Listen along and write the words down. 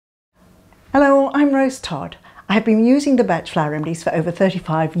I'm Rose Todd. I've been using the Bach flower remedies for over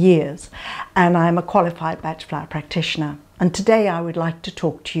 35 years and I'm a qualified Bach flower practitioner. And today I would like to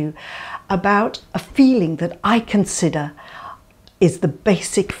talk to you about a feeling that I consider is the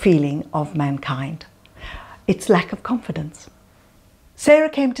basic feeling of mankind. It's lack of confidence. Sarah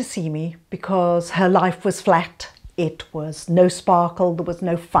came to see me because her life was flat. It was no sparkle, there was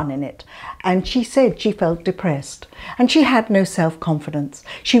no fun in it. And she said she felt depressed and she had no self-confidence.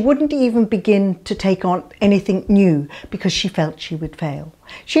 She wouldn't even begin to take on anything new because she felt she would fail.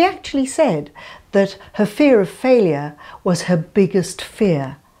 She actually said that her fear of failure was her biggest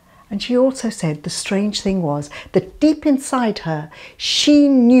fear. And she also said the strange thing was that deep inside her, she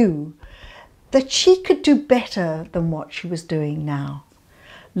knew that she could do better than what she was doing now.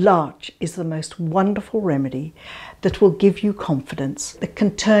 Larch is the most wonderful remedy that will give you confidence, that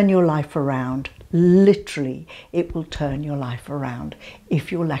can turn your life around. Literally, it will turn your life around if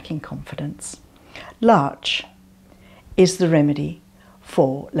you're lacking confidence. Larch is the remedy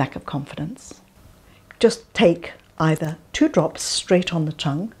for lack of confidence. Just take either 2 drops straight on the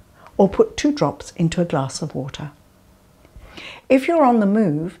tongue or put 2 drops into a glass of water. If you're on the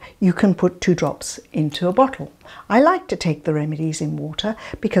move, you can put 2 drops into a bottle. I like to take the remedies in water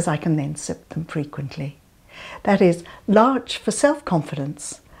because I can then sip them frequently. That is larch for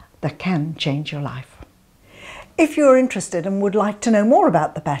self-confidence that can change your life. If you're interested and would like to know more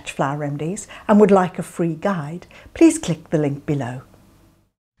about the Bach flower remedies and would like a free guide, please click the link below.